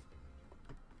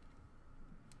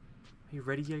you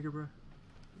ready, Yeagerbr?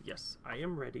 Yes, I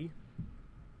am ready.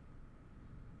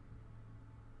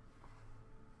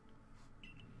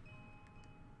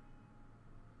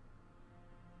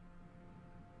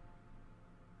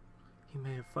 He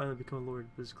may have finally become a lord,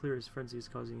 but it's clear his frenzy is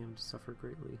causing him to suffer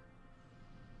greatly.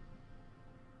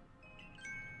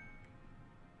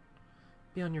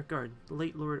 Be on your guard. The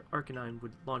late Lord Arcanine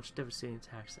would launch devastating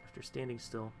attacks after standing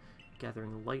still,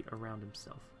 gathering light around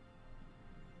himself.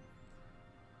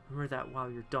 Remember that while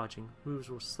you're dodging, moves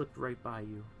will slip right by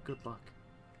you. Good luck.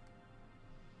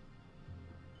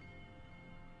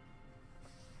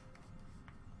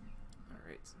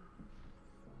 Alright.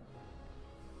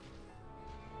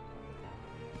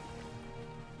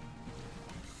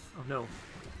 Oh no,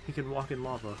 he can walk in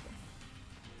lava.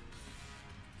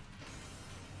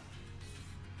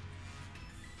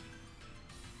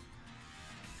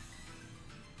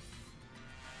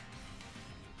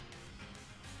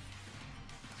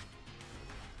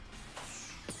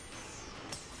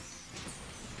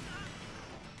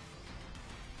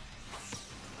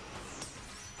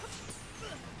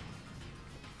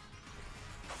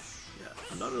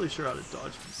 I'm not really sure how to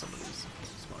dodge from some of these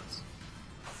spots.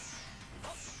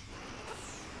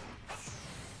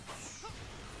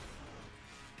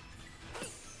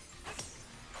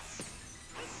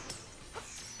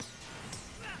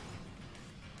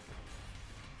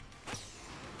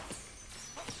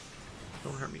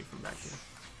 Don't hurt me from back here.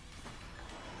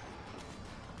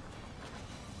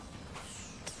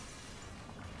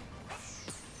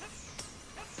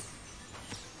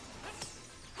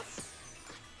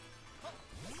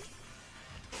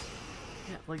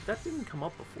 Like, that didn't come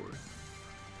up before.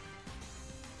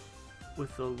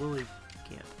 With the Lily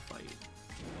can't fight.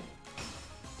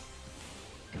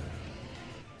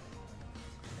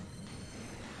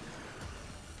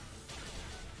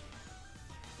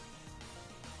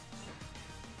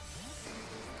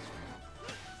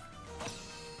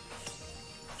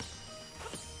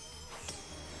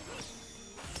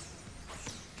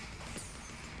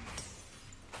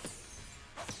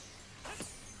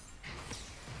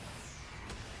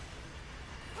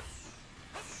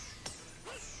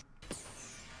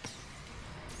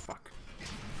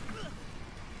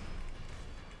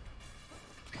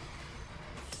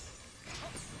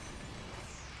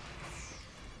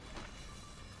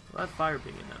 That fire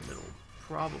being in that middle,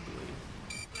 probably.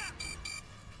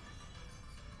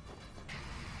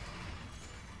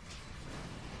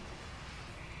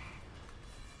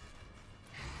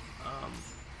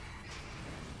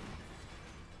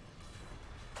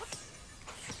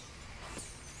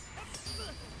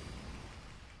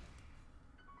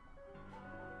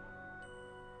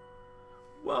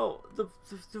 Well, the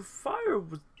fire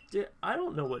was. I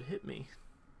don't know what hit me.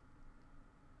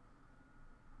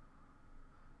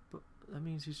 That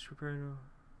means he's preparing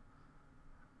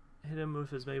to hit him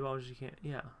with as many bombs as you can.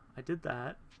 Yeah, I did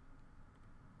that.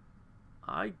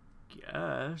 I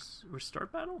guess.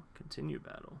 Restart battle? Continue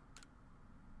battle.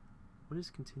 What is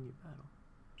continue battle?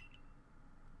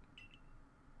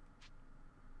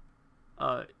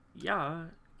 Yeah,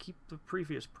 keep the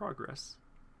previous progress.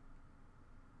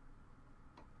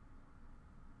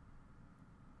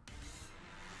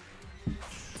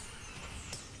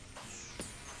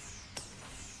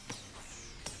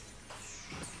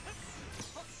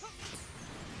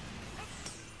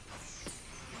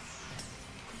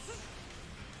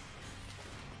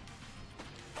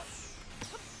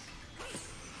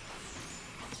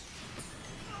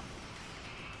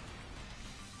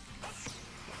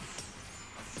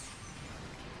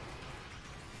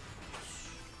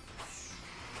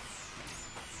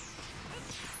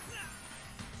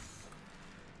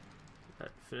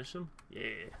 Finish him?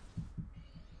 Yeah.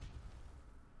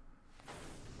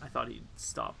 I thought he'd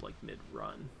stop like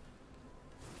mid-run.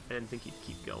 I didn't think he'd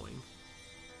keep going.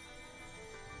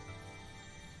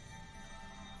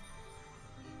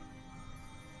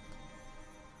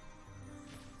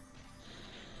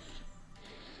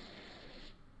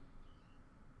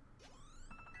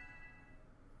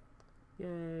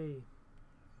 Yay.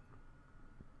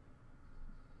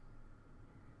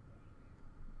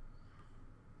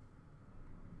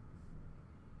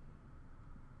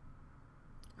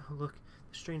 Oh, look,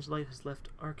 the strange light has left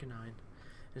ARCANINE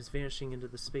and is vanishing into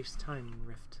the space-time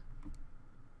rift.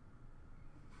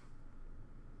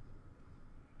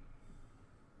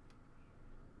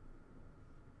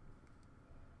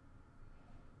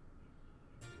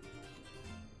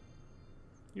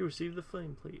 You received the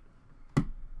flame plate.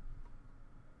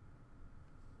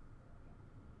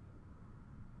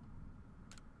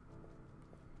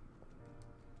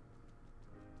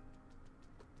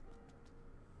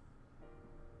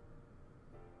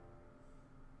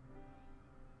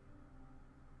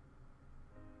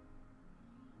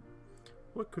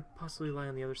 What could possibly lie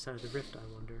on the other side of the rift, I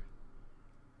wonder?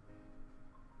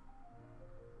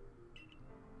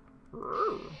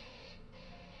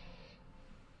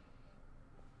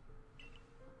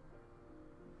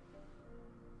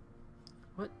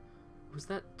 What? Was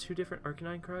that two different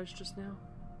Arcanine cries just now?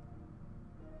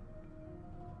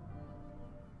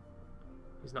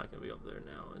 He's not gonna be up there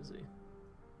now, is he?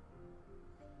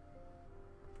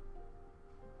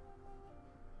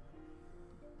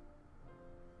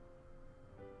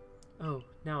 Oh,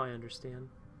 now I understand.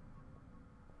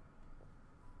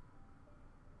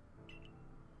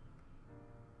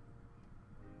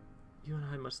 You and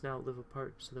I must now live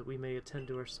apart so that we may attend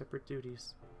to our separate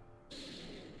duties.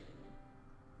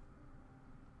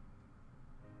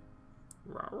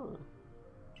 Rawr.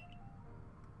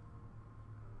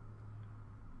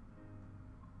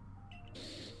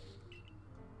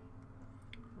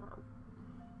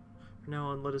 From now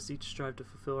on, let us each strive to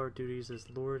fulfill our duties as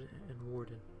Lord and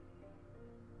Warden.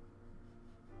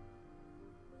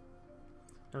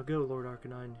 Now go, Lord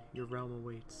Arcanine, your realm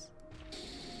awaits.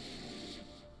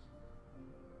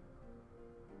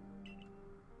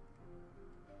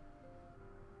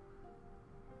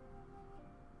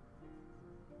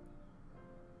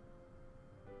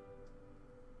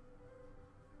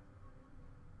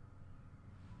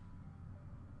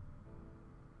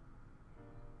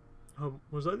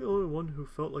 Was I the only one who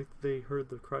felt like they heard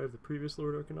the cry of the previous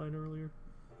Lord Arcanine earlier?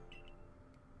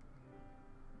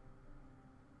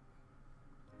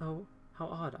 Oh, how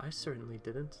odd. I certainly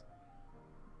didn't.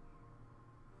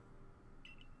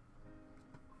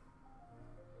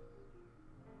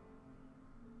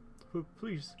 But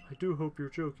please, I do hope you're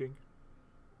joking.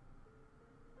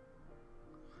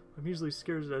 I'm easily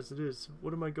scared as it is.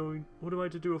 What am I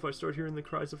to do if I start hearing the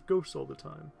cries of ghosts all the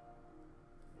time?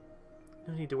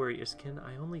 No need to worry, Iskin.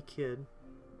 I only kid.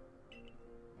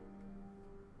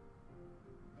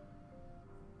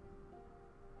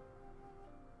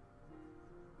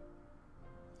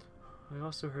 I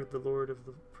also heard the Lord of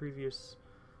the previous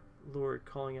Lord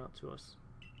calling out to us.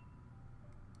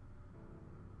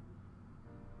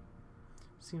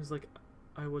 Seems like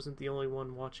I wasn't the only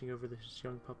one watching over this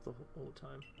young pup the whole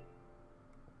time.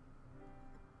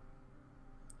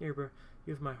 Yeagerbr,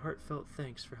 you have my heartfelt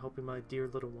thanks for helping my dear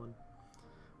little one.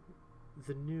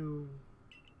 The new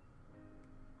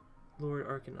Lord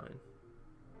Arcanine.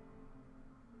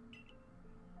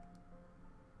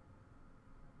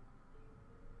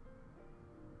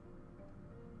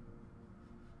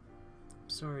 I'm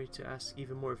sorry to ask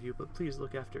even more of you, but please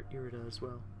look after Irida as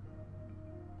well.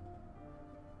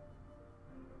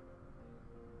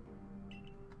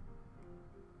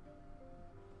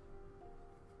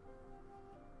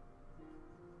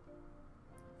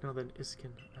 Now then,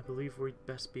 Iskin, I believe we'd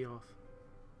best be off.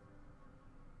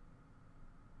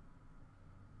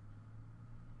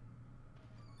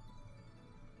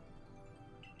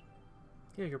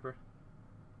 Yeagerbr.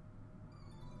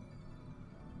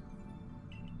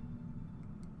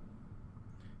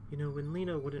 You know, when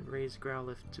Lena wouldn't raise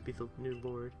Growlithe to be the new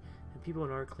lord, and people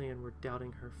in our clan were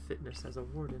doubting her fitness as a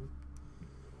warden,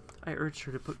 I urged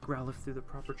her to put Growlithe through the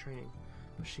proper training,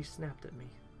 but she snapped at me.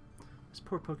 This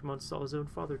poor Pokemon saw his own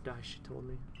father die, she told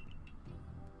me.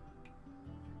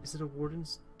 Is it a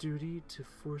warden's duty to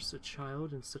force a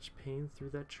child in such pain through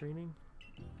that training?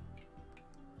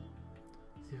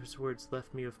 Those words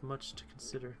left me with much to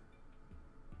consider.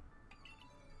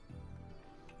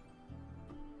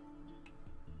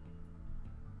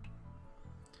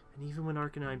 And even when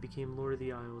Arcanine became Lord of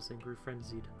the Isles and grew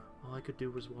frenzied, all I could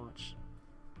do was watch.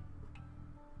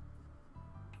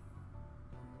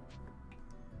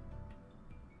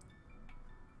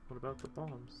 What about the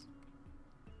bombs?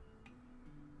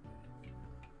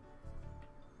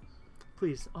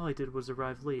 Please, all I did was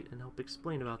arrive late and help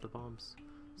explain about the bombs.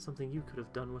 Something you could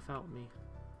have done without me.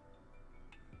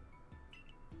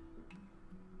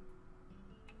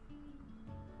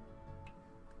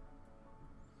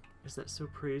 Is that so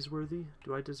praiseworthy?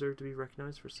 Do I deserve to be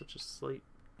recognized for such a slight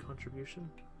contribution?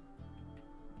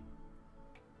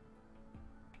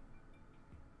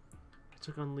 I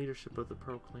took on leadership of the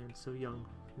Pearl Clan so young,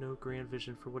 no grand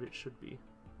vision for what it should be.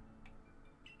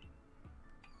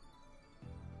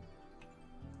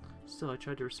 Still, I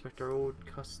tried to respect our old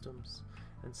customs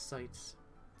and sites,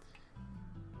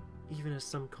 even as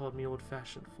some called me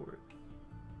old-fashioned for it.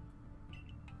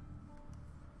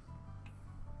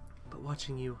 But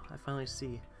watching you, I finally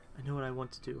see, I know what I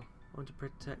want to do. I want to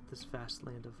protect this vast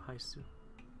land of Hisui.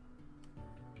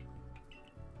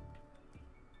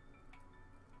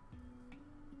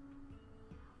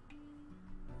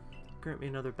 Grant me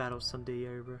another battle someday,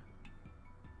 Yeagerbr.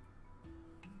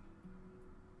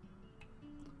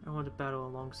 I want to battle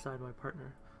alongside my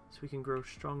partner, so we can grow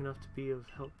strong enough to be of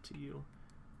help to you,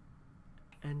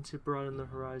 and to broaden the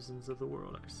horizons of the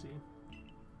world I see.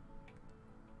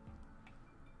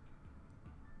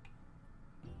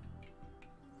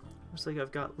 Looks like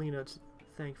I've got Lena to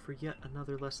thank for yet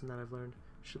another lesson that I've learned.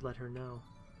 Should let her know.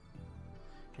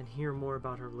 And hear more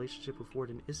about her relationship with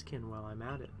Warden Iskin while I'm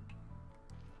at it.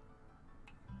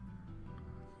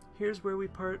 Here's where we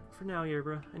part for now,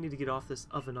 Yeagerbr. I need to get off this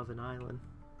oven island.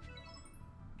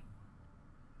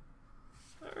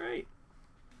 Alright.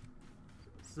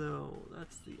 So,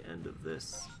 that's the end of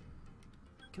this.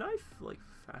 Can I, like,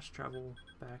 fast travel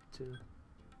back to...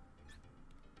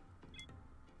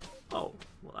 Oh,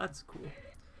 well that's cool.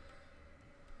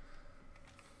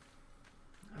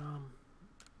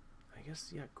 I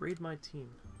guess, yeah, grade my team.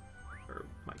 Or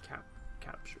my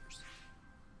captures.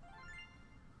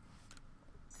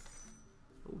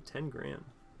 Oh, 10 grand.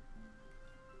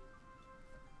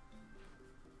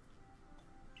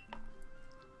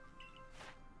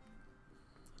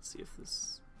 Let's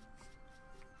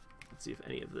see if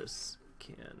any of this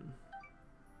can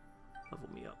level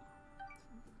me up.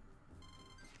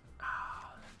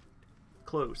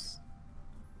 Close.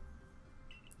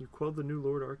 You quelled the new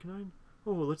Lord Arcanine?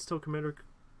 Oh, let's tell Commander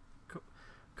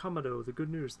Kamado the good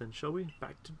news then, shall we?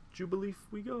 Back to Jubilee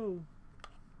we go.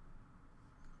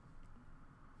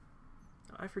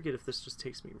 I forget if this just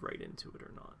takes me right into it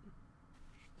or not.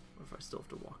 Or if I still have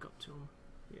to walk up to him.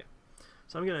 Yeah.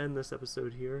 So I'm going to end this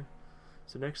episode here.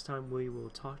 So next time we will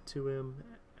talk to him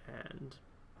and...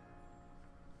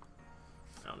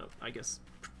 I don't know, I guess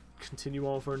continue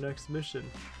on with our next mission.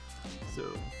 So,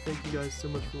 thank you guys so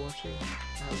much for watching.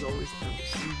 As always, I will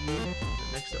see you in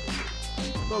the next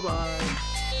episode.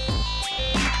 Bye-bye!